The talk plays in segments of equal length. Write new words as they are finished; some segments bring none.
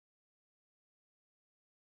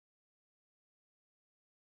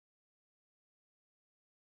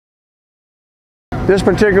This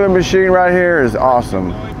particular machine right here is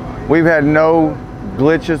awesome. We've had no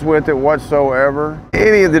glitches with it whatsoever.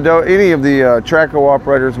 Any of the Traco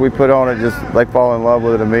operators we put on it, they fall in love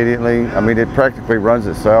with it immediately. I mean, it practically runs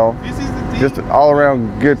itself. Just an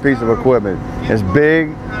all-around good piece of equipment. It's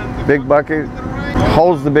big bucket,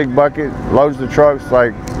 holds the big bucket, loads the trucks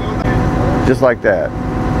just like that.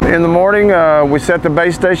 In the morning, we set the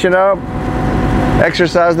base station up,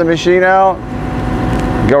 exercise the machine out,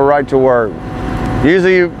 go right to work.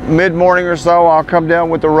 Usually mid-morning or so, I'll come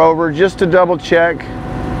down with the rover just to double check.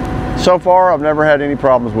 So far, I've never had any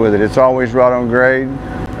problems with it. It's always right on grade.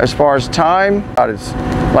 As far as time, it's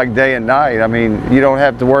like day and night. I mean, you don't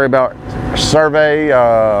have to worry about survey.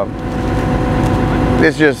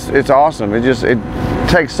 It's awesome. It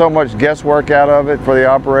takes so much guesswork out of it for the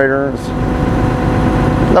operators.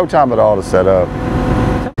 No time at all to set up.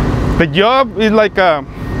 The job is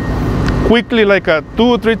quickly, 2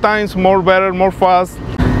 or 3 times more better, more fast.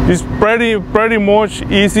 It's pretty much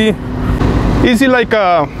easy. Easy like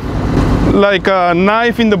a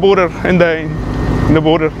knife in the butter,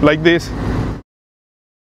 like this.